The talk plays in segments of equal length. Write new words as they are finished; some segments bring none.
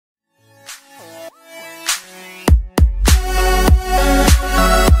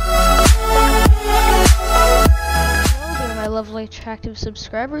attractive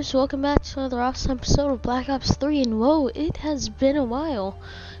subscribers. Welcome back to another awesome episode of Black Ops 3. And whoa, it has been a while.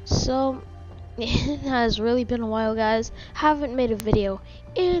 So, it has really been a while, guys. Haven't made a video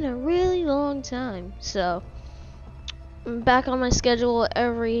in a really long time. So, I'm back on my schedule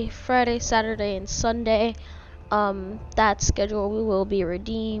every Friday, Saturday, and Sunday. That schedule will be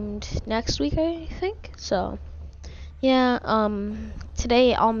redeemed next week, I think. So, yeah,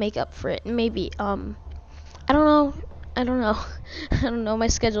 today I'll make up for it. Maybe, I don't know. I don't know. My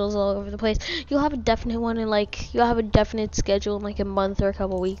schedule is all over the place. You'll have a definite one in you'll have a definite schedule in like a month or a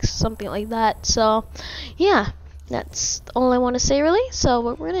couple weeks, something like that. So, yeah, that's all I want to say really. So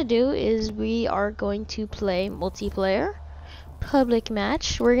what we're gonna do is we are going to play multiplayer, public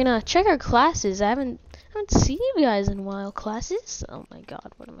match. We're gonna check our classes. I haven't seen you guys in a while. Classes? Oh my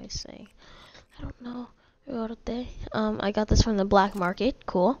God, what am I saying? I don't know. I got this from the black market.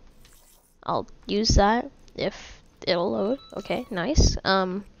 Cool. I'll use that if it'll load. Okay, nice.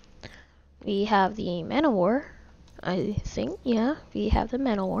 We have the Man-O-War, I think. Yeah, we have the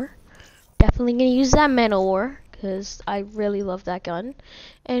Man-O-War. Definitely gonna use that Man-O-War because I really love that gun.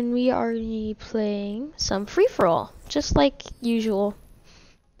 And we are gonna be playing some free-for-all, just like usual.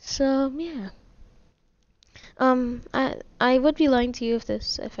 So yeah. I would be lying to you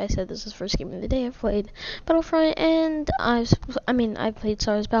if I said this is the first game of the day. I've played Battlefront, and I've played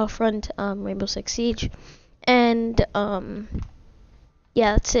Star Wars Battlefront, Rainbow Six Siege, and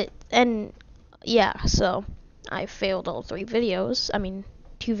yeah, that's it. And yeah, so I failed all 3 videos.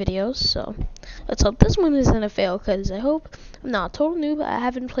 2 videos. So let's hope this one isn't a fail, because I hope I'm not a total noob. I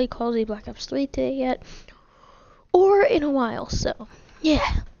haven't played Call of Duty Black Ops 3 today yet, or in a while. So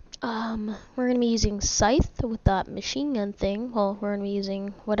yeah. We're gonna be using Scythe with that machine gun thing. Well, we're gonna be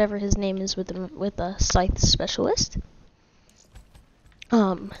using whatever his name is with a Scythe specialist.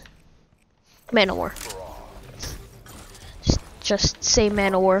 Man-O-War. Just say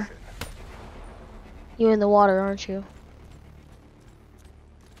Man-O-War. You in the water, aren't you?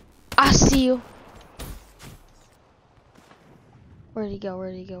 I see you. Where'd he go?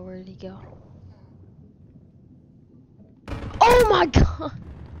 Where'd he go? Where'd he go? Oh my God!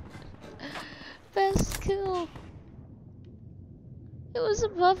 Best kill. It was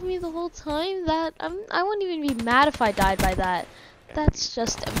above me the whole time. I wouldn't even be mad if I died by that. That's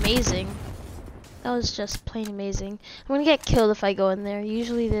just amazing. That was just plain amazing. I'm gonna get killed if I go in there.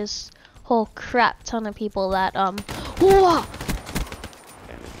 Usually there's a whole crap ton of people that whoa!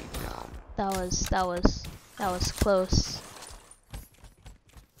 That was close.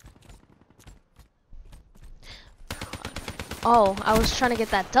 Oh, I was trying to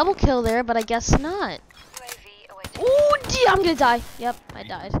get that double kill there, but I guess not. Ooh, I'm gonna die. Yep, I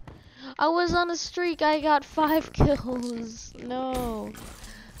died. I was on a streak. I got 5 kills. No.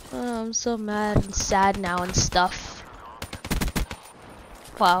 Oh, I'm so mad and sad now and stuff.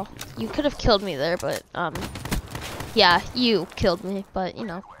 Wow, you could have killed me there, but yeah, you killed me, but you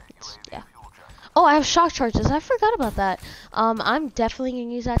know, yeah. Oh, I have shock charges. I forgot about that. I'm definitely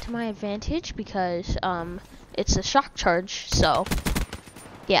gonna use that to my advantage because it's a shock charge, so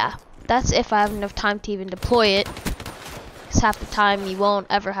yeah, that's if I have enough time to even deploy it, because half the time you won't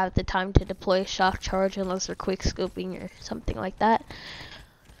ever have the time to deploy a shock charge unless they're quick scoping or something like that.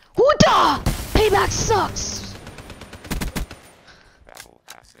 Wooda! Payback sucks!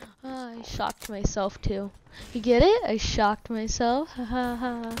 I shocked myself too. You get it? I shocked myself.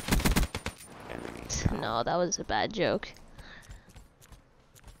 No, that was a bad joke.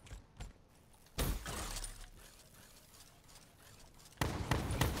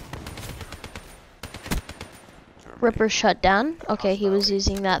 Ripper shut down. Okay, he was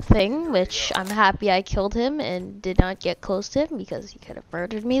using that thing, which I'm happy I killed him and did not get close to him because he could have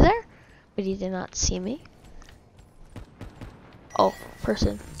murdered me there, but he did not see me. Oh,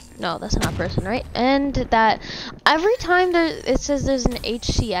 person. No, that's not person, right? And that every time it says there's an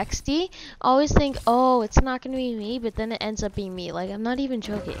HCXD, I always think, oh, it's not gonna be me, but then it ends up being me. Like, I'm not even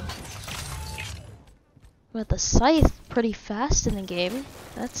joking. But the Scythe pretty fast in the game.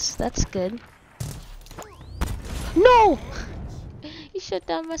 That's good. No! He shut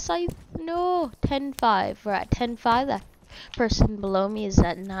down my Scythe. No. 10-5. We're at 10-5. That person below me is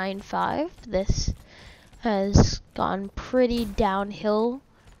at 9-5. This has gone pretty downhill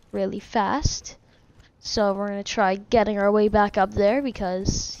really fast. So we're going to try getting our way back up there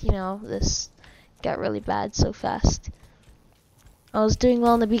because, you know, this got really bad so fast. I was doing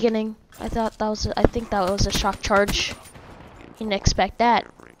well in the beginning. I think that was a shock charge. You didn't expect that.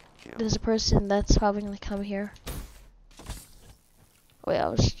 There's a person that's probably going to come here. Wait, I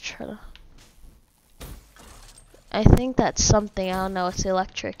was trying to... I think that's something. I don't know. It's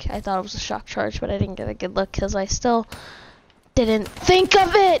electric. I thought it was a shock charge, but I didn't get a good look because I still Didn't think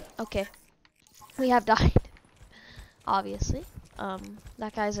of it. Okay, we have died. Obviously.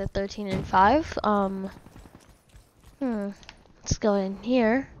 That guy's at 13 and 5. Let's go in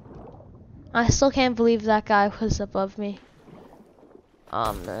here. I still can't believe that guy was above me.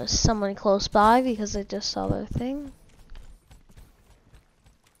 There's someone close by because I just saw their thing.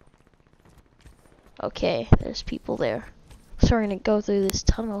 Okay, there's people there. So we're gonna go through this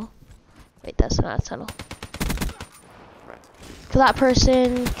tunnel. Wait, that's not a tunnel. Kill that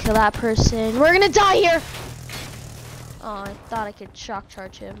person, kill that person. We're gonna die here! Oh, I thought I could shock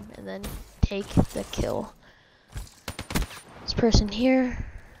charge him and then take the kill. This person here.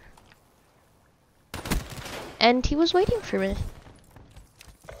 And he was waiting for me.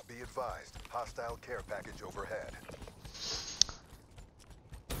 Be advised, hostile care package overhead.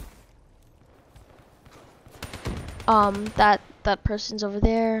 That person's over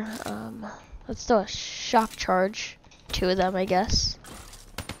there. Let's do a shock charge. 2 of them, I guess.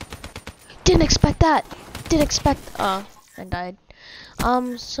 Didn't expect that. Didn't expect. I died.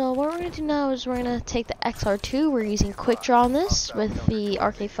 So what we're gonna do now is we're gonna take the XR2. We're using quick draw on this with the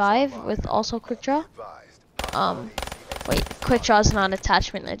RK5 with also quick draw. Wait, quick draw is not an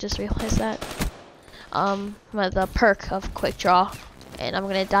attachment. I just realized that. The perk of quick draw, and I'm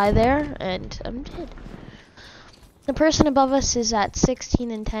gonna die there, and I'm dead. The person above us is at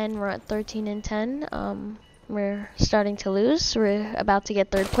 16 and 10. We're at 13 and 10. We're starting to lose. We're about to get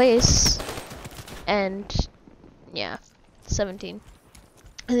 3rd place, and yeah, 17.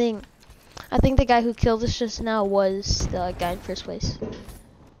 I think the guy who killed us just now was the guy in 1st place.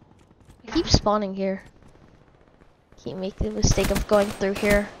 I keep spawning here. Keep making the mistake of going through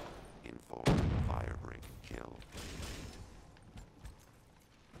here.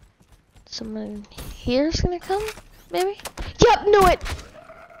 Someone here's gonna come, maybe? Yep, knew it!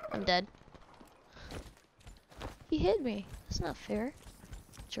 I'm dead. He hit me. That's not fair.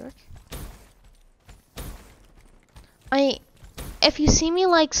 Jerk. If you see me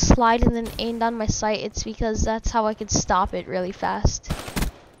like slide and then aim down my sight, it's because that's how I could stop it really fast.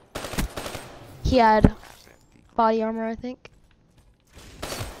 He had body armor, I think.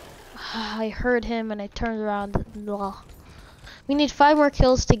 I heard him and I turned around. Blah. We need 5 more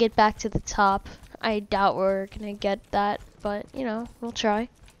kills to get back to the top. I doubt we're gonna get that, but you know, we'll try.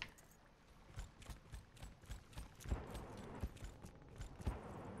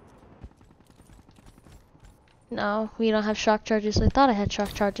 No, we don't have shock charges. I thought I had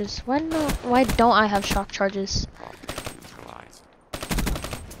shock charges. Why don't I have shock charges?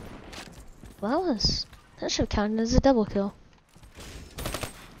 Well, that should count as a double kill.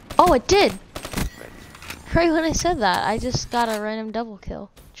 Oh, it did! Right when I said that, I just got a random double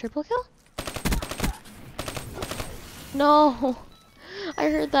kill. Triple kill? No! I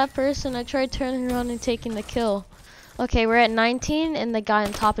heard that person. I tried turning around and taking the kill. Okay, we're at 19 and the guy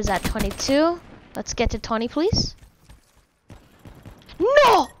on top is at 22. Let's get to 20, please.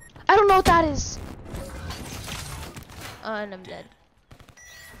 No! I don't know what that is. And I'm dead.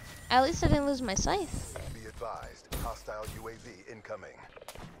 At least I didn't lose my scythe. Be advised, hostile UAV incoming.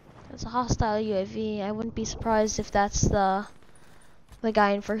 It's a hostile UAV. I wouldn't be surprised if that's the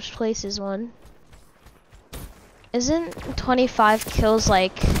guy in 1st place's one. Isn't 25 kills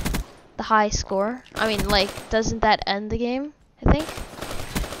like the high score? I mean, like, doesn't that end the game? I think.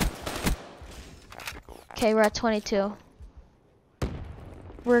 Okay, we're at 22.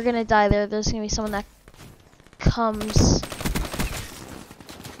 We're gonna die there. There's gonna be someone that comes.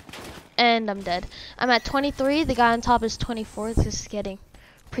 And I'm dead. I'm at 23. The guy on top is 24. This is getting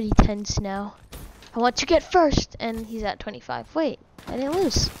pretty tense now. I want to get first. And he's at 25. Wait, I didn't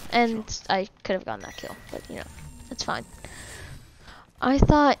lose. And I could have gotten that kill. But, you know, it's fine. I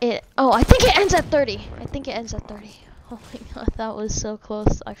thought it... Oh, I think it ends at 30. I think it ends at 30. Oh my god, that was so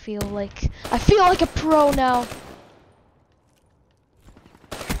close. I feel like a pro now.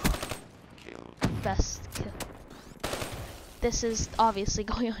 Best kill. This is obviously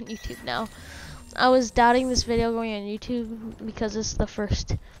going on YouTube now. I was doubting this video going on YouTube because it's the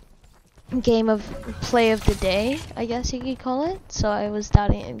first game of play of the day, I guess you could call it. So I was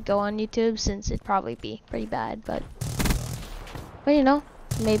doubting it would go on YouTube since it'd probably be pretty bad, but you know,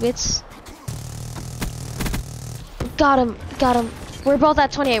 maybe it's... Got him, got him. We're both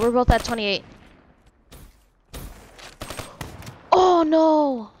at 28, we're both at 28. Oh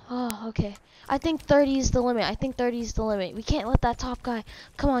no! Oh, okay. I think 30 is the limit. I think 30 is the limit. We can't let that top guy.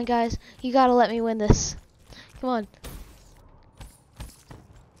 Come on, guys. You gotta let me win this. Come on.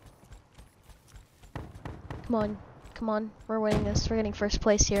 Come on. Come on. We're winning this. We're getting 1st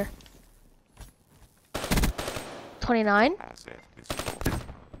place here. 29.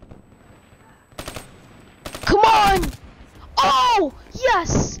 Come on! Oh,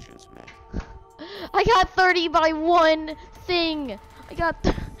 yes! I got 30 by one thing. I got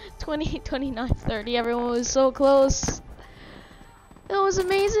 20, 29, 30. Everyone was so close. That was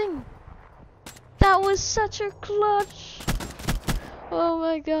amazing. That was such a clutch. Oh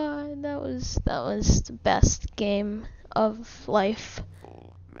my god, that was the best game of life.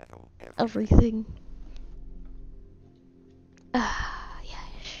 Everything. Ah, yes.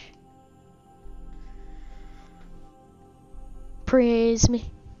 Praise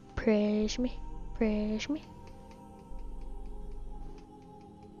me, praise me, praise me.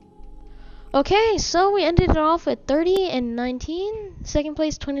 Okay, so we ended it off at 30 and 19. Second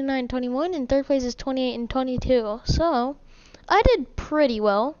place 29, 21, and third place is 28 and 22. So I did pretty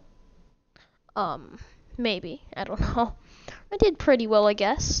well. Maybe, I don't know. I did pretty well, I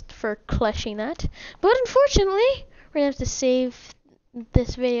guess, for clutching that. But unfortunately, we're gonna have to save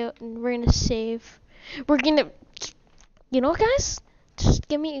this video. We're gonna, you know, guys, just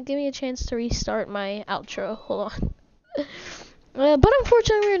give me a chance to restart my outro. Hold on. But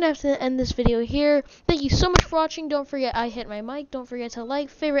unfortunately, we're gonna have to end this video here. Thank you so much for watching. Don't forget, I hit my mic. Don't forget to like,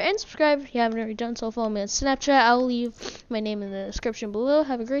 favorite, and subscribe if you haven't already done so. Follow me on Snapchat. I'll leave my name in the description below.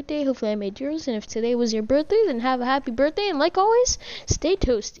 Have a great day. Hopefully, I made yours. And if today was your birthday, then have a happy birthday. And like always, stay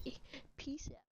toasty. Peace out.